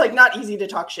 It's like not easy to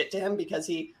talk shit to him because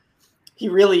he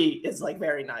really is like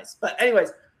very nice. But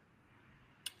anyways,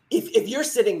 if you're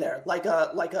sitting there like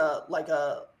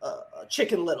a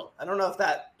Chicken Little, I don't know if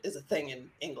that is a thing in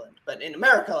England, but in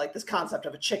America, like this concept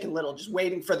of a Chicken Little, just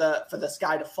waiting for the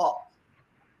sky to fall.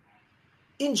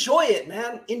 Enjoy it,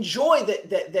 man. Enjoy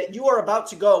that you are about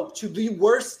to go to the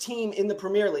worst team in the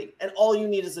Premier League, and all you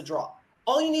need is a draw.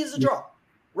 All you need is a draw,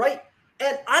 right?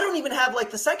 And I don't even have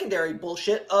like the secondary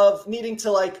bullshit of needing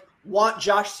to like want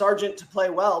Josh Sargent to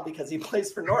play well because he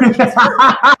plays for Norwich.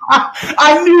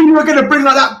 I knew you were going to bring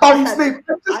up that bum's name.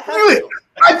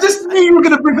 I just knew you were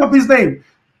going to bring up his name.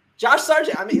 Josh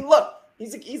Sargent. I mean, look,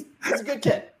 he's a good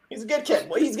kid. He's a good kid.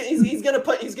 Well, he's gonna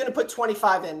put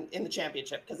 25 in the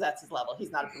championship because that's his level. He's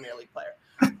not a Premier League player,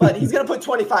 but he's gonna put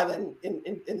 25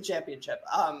 in the championship,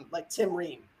 like Tim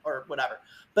Ream or whatever.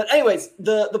 But anyways,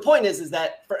 the point is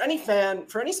that for any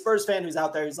Spurs fan who's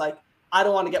out there who's like, I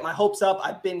don't want to get my hopes up.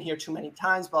 I've been here too many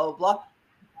times. Blah blah blah.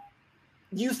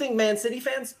 You think Man City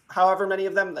fans, however many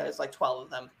of them, there's like 12 of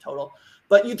them total,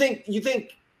 but you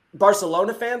think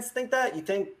Barcelona fans think that? You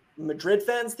think Madrid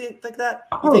fans think that?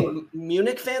 You think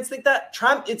Munich fans think that?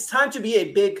 It's time to be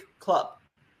a big club.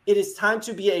 It is time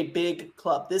to be a big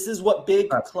club. This is what big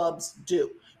clubs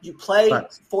do. You play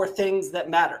for things that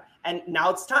matter. And now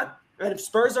it's time. And if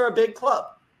Spurs are a big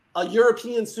club, a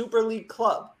European Super League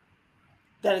club,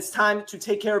 then it's time to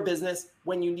take care of business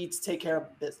when you need to take care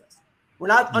of business. We're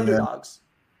not underdogs.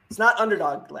 It's not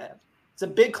underdog land. It's a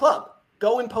big club.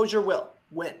 Go impose your will.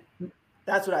 Win.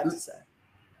 That's what I have to say.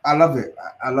 I love it.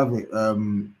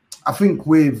 I think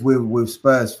with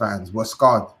Spurs fans, we're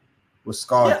scarred.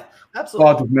 Yeah,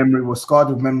 absolutely. We're scarred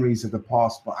with memories of the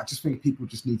past. But I just think people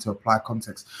just need to apply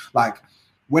context. Like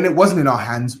when it wasn't in our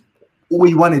hands, all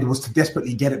we wanted was to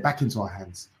desperately get it back into our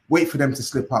hands. Wait for them to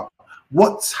slip up.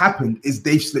 What's happened is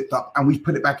they've slipped up and we've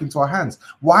put it back into our hands.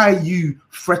 Why are you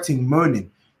fretting,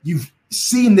 moaning? You've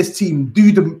seen this team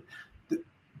do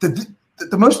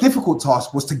the most difficult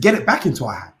task was to get it back into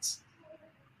our hands.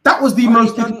 That was the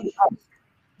most difficult task.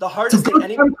 The hardest thing.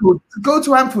 To go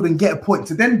to Anfield and get a point,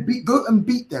 to then go and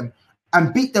beat them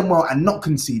well and not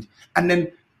concede, and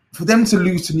then for them to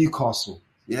lose to Newcastle.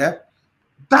 Yeah,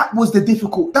 that was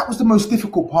the most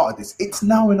difficult part of this. It's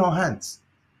now in our hands.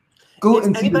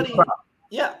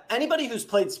 Anybody who's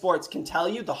played sports can tell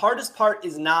you the hardest part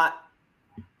is not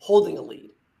holding a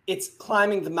lead. It's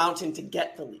climbing the mountain to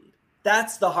get the lead.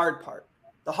 That's the hard part.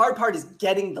 The hard part is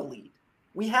getting the lead.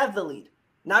 We have the lead.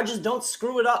 Now just don't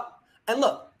screw it up. And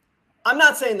look, I'm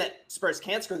not saying that Spurs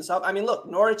can't screw this up. I mean, look,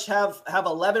 Norwich have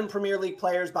 11 Premier League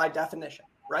players by definition,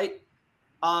 right?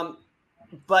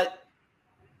 But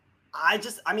I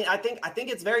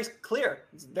think it's very clear.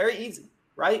 It's very easy,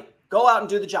 right? Go out and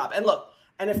do the job. And look,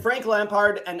 And if Frank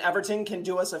Lampard and Everton can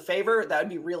do us a favor, that would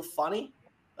be real funny.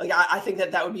 Like I think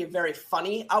that would be a very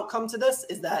funny outcome to this,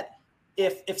 is that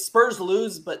if Spurs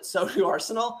lose, but so do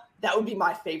Arsenal, that would be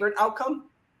my favorite outcome.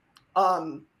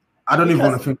 I don't even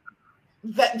want to think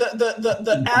that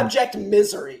the abject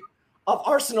misery of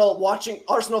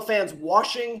Arsenal fans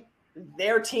watching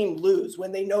their team lose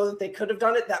when they know that they could have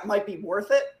done it, that might be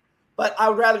worth it. But I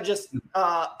would rather just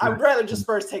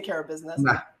Spurs take care of business.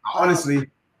 Nah, honestly,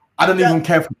 I don't even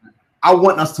care for that. I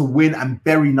want us to win and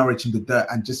bury Norwich in the dirt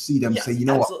and just see them say, you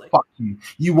know what, fuck you.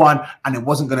 You won, and it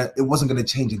wasn't gonna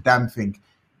change a damn thing.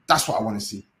 That's what I want to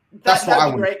see. That's what I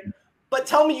want. Great. But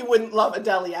tell me you wouldn't love a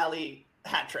Dele Alli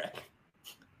hat trick.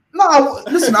 No,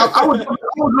 listen, I would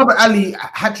love an Ali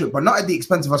hat trick, but not at the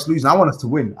expense of us losing. I want us to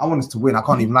win. I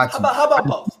can't even lie to you. How about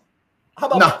both?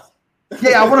 Both?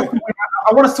 Yeah, I want us to win.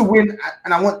 I want us to win,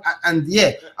 and I want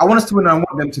us to win, and I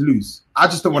want them to lose. I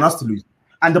just don't want us to lose.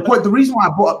 And the reason why I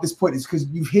brought up this point is because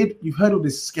you've heard all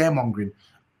this scaremongering.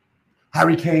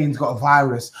 Harry Kane's got a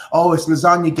virus. Oh, it's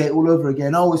lasagna gate all over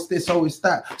again. Oh, it's this. Oh, it's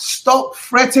that. Stop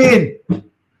fretting.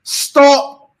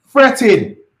 Stop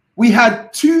fretting. We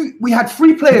had 3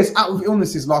 players out with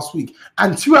illnesses last week,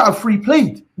 and 2 out of 3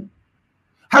 played.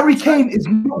 Harry Kane is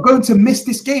not going to miss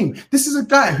this game. This is a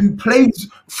guy who plays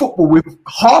football with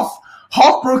half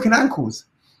broken ankles.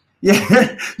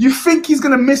 Yeah, you think he's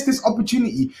going to miss this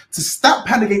opportunity to stamp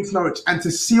pad against Norwich and to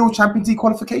seal Champions League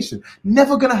qualification?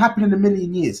 Never going to happen in a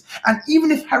million years. And even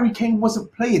if Harry Kane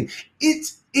wasn't playing,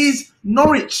 it is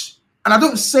Norwich. And I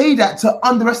don't say that to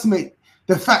underestimate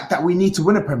the fact that we need to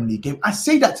win a Premier League game. I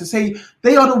say that to say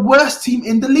they are the worst team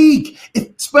in the league. If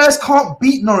Spurs can't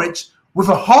beat Norwich with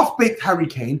a half-baked Harry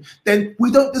Kane, then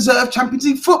we don't deserve Champions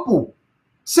League football.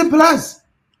 Simple as.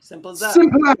 Simple as that.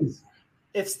 Simple as.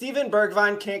 If Steven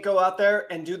Bergwijn can't go out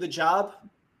there and do the job,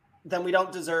 then we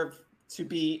don't deserve to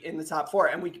be in the top 4.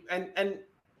 And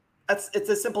it's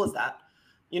as simple as that.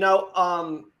 You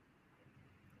know,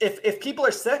 if people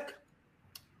are sick,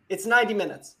 it's 90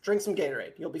 minutes. Drink some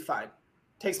Gatorade. You'll be fine.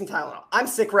 Take some Tylenol. I'm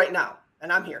sick right now,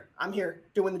 and I'm here. I'm here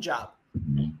doing the job.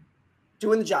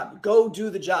 Doing the job. Go do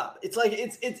the job. It's like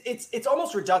it's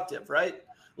almost reductive, right?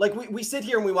 Like we sit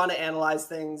here and we want to analyze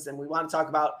things and we want to talk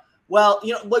about, well,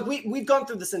 you know, like we've gone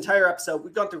through this entire episode.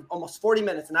 We've gone through almost 40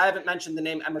 minutes, and I haven't mentioned the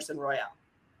name Emerson Royale,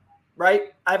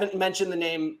 right? I haven't mentioned the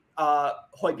name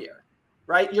Højbjerg,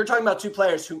 right? You're talking about 2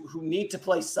 players who need to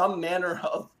play some manner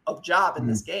of job in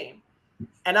this game,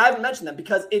 and I haven't mentioned them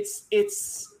because it's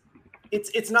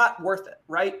not worth it,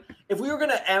 right? If we were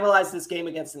going to analyze this game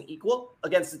against an equal,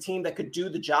 against a team that could do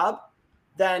the job,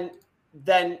 then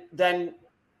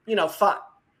you know, fine.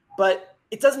 But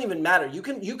it doesn't even matter. You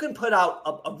can put out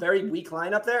a very weak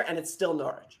lineup there, and it's still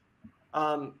Norwich.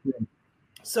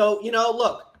 So, you know,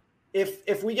 look,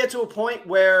 if we get to a point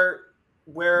where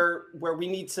we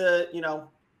need to, you know,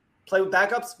 play with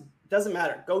backups, doesn't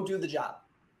matter. Go do the job.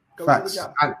 Facts. Do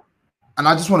the job. And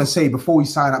I just want to say before we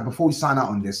sign out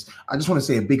on this, I just want to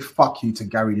say a big fuck you to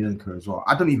Gary Lineker as well.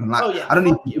 I don't even like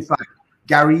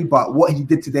Gary, but what he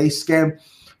did today,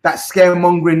 that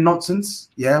scaremongering nonsense,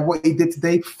 yeah, what he did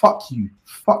today, fuck you,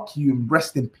 and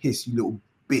rest in piss, you little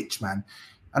bitch, man.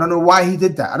 I don't know why he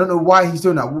did that. I don't know why he's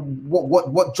doing that.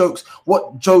 What jokes,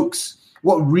 what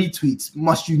retweets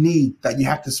must you need that you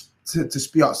have to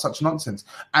spew out such nonsense?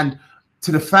 And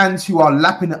to the fans who are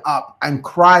lapping it up and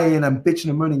crying and bitching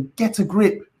and moaning, get a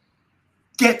grip.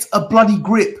 Get a bloody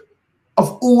grip.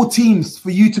 Of all teams for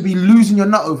you to be losing your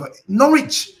nut over.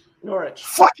 Norwich.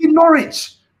 Fucking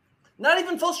Norwich. Not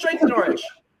even full strength Norwich.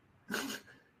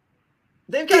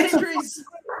 They've got injuries.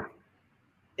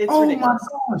 It's ridiculous. My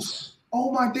gosh.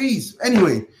 Oh my days.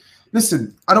 Anyway,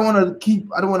 listen, I don't want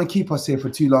to keep us here for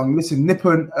too long. Listen,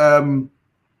 Nippon,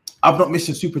 I've not missed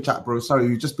your super chat, bro. Sorry,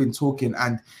 you've just been talking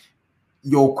and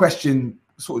your question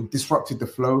sort of disrupted the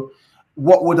flow.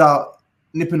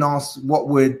 Nippon asks, what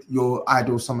would your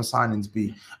ideal summer signings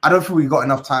be? I don't think we've got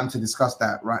enough time to discuss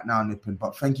that right now, Nippon,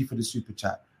 but thank you for the super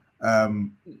chat. You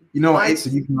know what,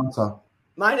 Asa, you can answer.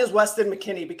 Mine is Weston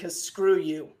McKennie because screw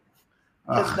you.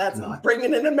 Because that's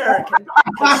bringing an American.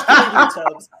 Screw you,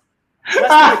 Tubbs. Weston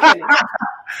McKennie.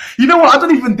 You know what? I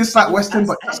don't even dislike Weston,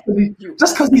 but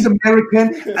just because he's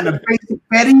American and a basic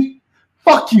Betty,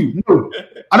 fuck you. No.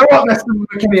 I don't want Weston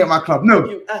McKennie at my club. No.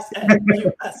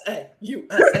 USA.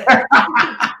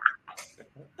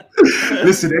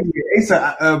 Listen, anyway,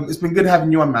 Asa, it's been good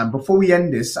having you on, man. Before we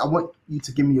end this, I want you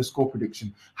to give me your score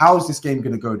prediction. How is this game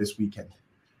going to go this weekend?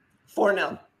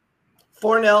 4-0.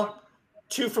 4-0.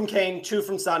 2 from Kane, 2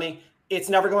 from Sonny. It's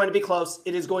never going to be close.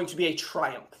 It is going to be a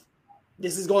triumph.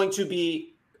 This is going to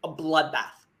be a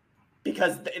bloodbath.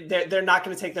 because they're not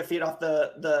going to take their feet off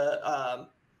they're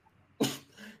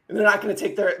not going to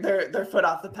take their foot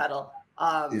off the pedal.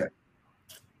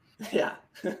 Yeah.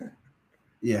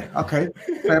 Yeah. Okay.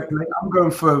 Fair play. I'm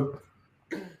going for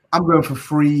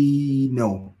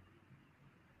 3-0.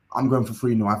 I'm going for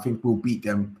 3-0. I think we'll beat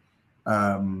them.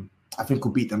 I think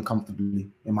we'll beat them comfortably,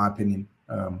 in my opinion.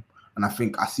 And I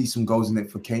think I see some goals in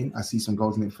it for Kane. I see some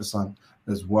goals in it for Son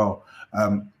as well.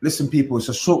 Listen, people, it's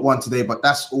a short one today, but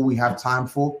that's all we have time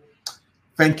for.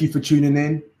 Thank you for tuning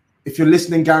in. If you're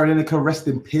listening, Gary Lineker, rest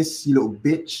in piss, you little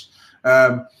bitch.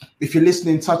 If you're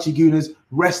listening, Touchy Gooners,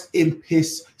 rest in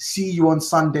piss. See you on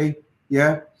Sunday.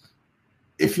 Yeah.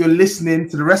 If you're listening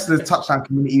to the rest of the Touchline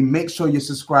community, make sure you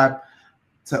subscribe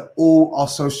to all our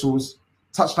socials.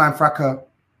 Touchline Fracker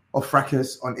or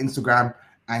Fracas on Instagram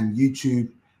and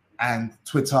YouTube and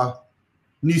Twitter.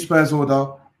 New Spurs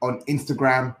Order on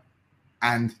Instagram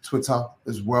and Twitter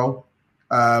as well.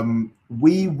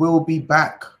 We will be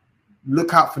back.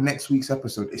 Look out for next week's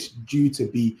episode. It's due to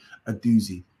be a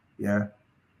doozy. Yeah.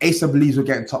 Asa believes we're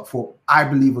getting top 4. I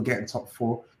believe we're getting top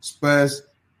 4. Spurs,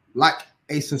 like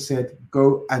Asa said,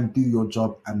 go and do your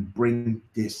job and bring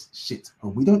this shit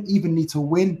home. We don't even need to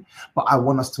win, but I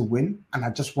want us to win, and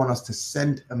I just want us to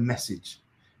send a message.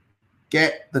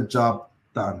 Get the job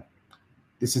done.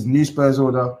 This is New Spurs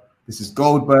Order. This is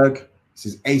Goldberg. This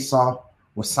is Asa.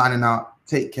 We're signing out.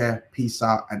 Take care. Peace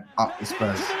out, and up the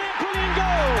Spurs.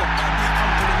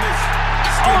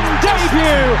 On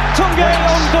debut, Tunge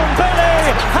Ndombele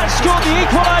has scored the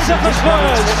equaliser for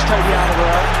Spurs.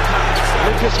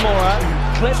 Lucas Moura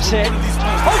clips it.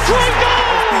 Oh, great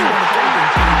goal!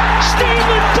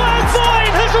 Steven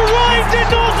Bergwijn has arrived in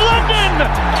North London.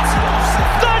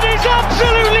 That is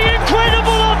absolutely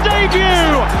incredible on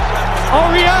debut.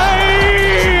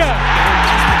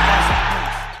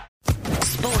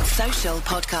 Sports Social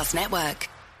Podcast Network.